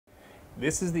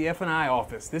This is the F&I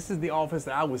office. This is the office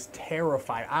that I was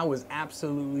terrified. I was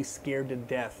absolutely scared to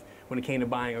death when it came to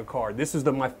buying a car. This is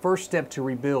my first step to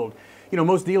rebuild. You know,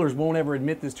 most dealers won't ever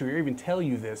admit this to you or even tell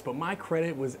you this, but my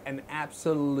credit was an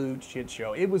absolute shit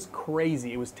show. It was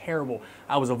crazy. It was terrible.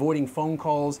 I was avoiding phone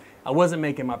calls. I wasn't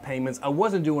making my payments. I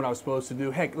wasn't doing what I was supposed to do.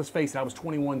 Heck, let's face it, I was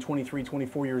 21, 23,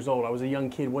 24 years old. I was a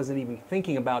young kid, wasn't even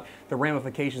thinking about the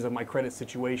ramifications of my credit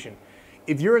situation.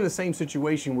 If you're in the same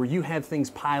situation where you have things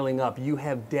piling up, you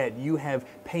have debt, you have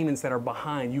payments that are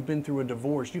behind, you've been through a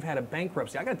divorce, you've had a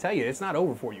bankruptcy, I gotta tell you, it's not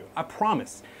over for you. I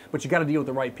promise. But you gotta deal with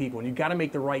the right people and you gotta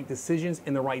make the right decisions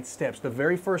and the right steps. The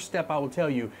very first step I will tell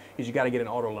you is you gotta get an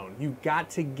auto loan. You've got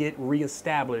to get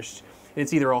reestablished.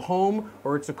 It's either a home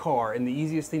or it's a car, and the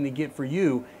easiest thing to get for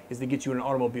you is to get you an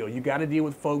automobile. You got to deal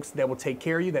with folks that will take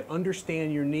care of you, that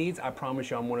understand your needs. I promise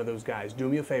you I'm one of those guys. Do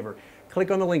me a favor. Click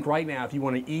on the link right now if you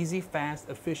want an easy, fast,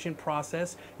 efficient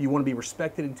process. You want to be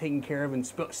respected and taken care of and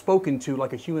spoken to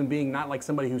like a human being, not like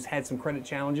somebody who's had some credit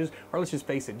challenges, or let's just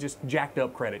face it, just jacked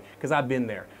up credit, because I've been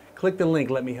there. Click the link,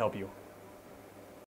 let me help you.